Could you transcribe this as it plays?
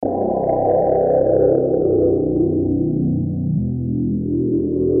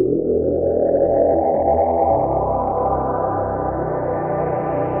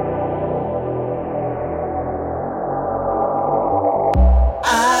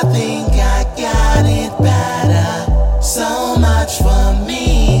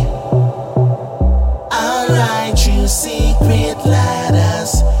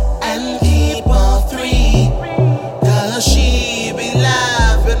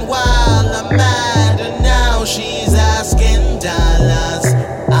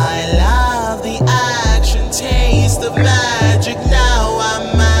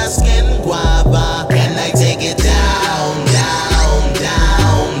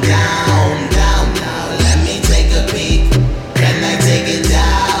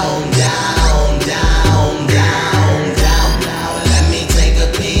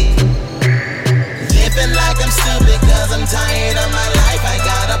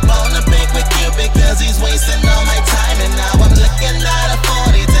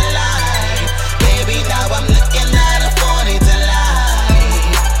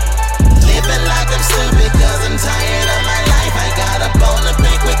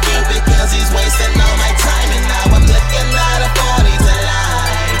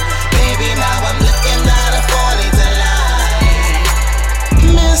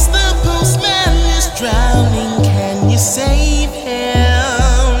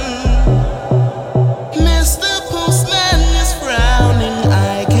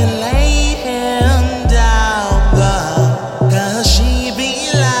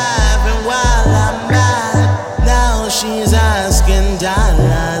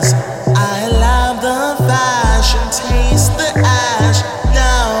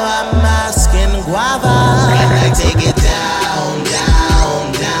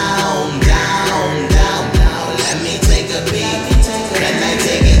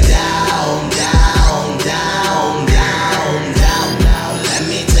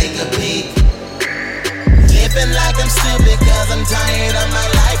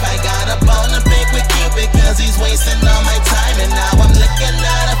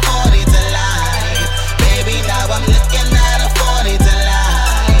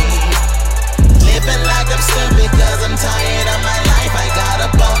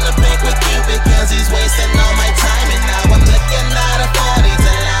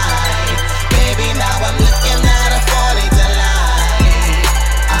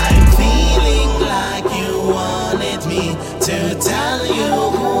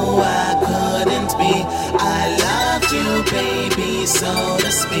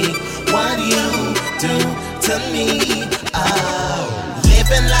speak what you do to me. Oh,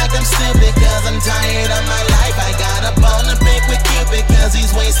 living like I'm stupid cause I'm tired of my life. I got a bone to pick with Cupid cause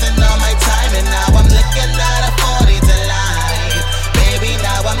he's wasting all my time. And now I'm looking at a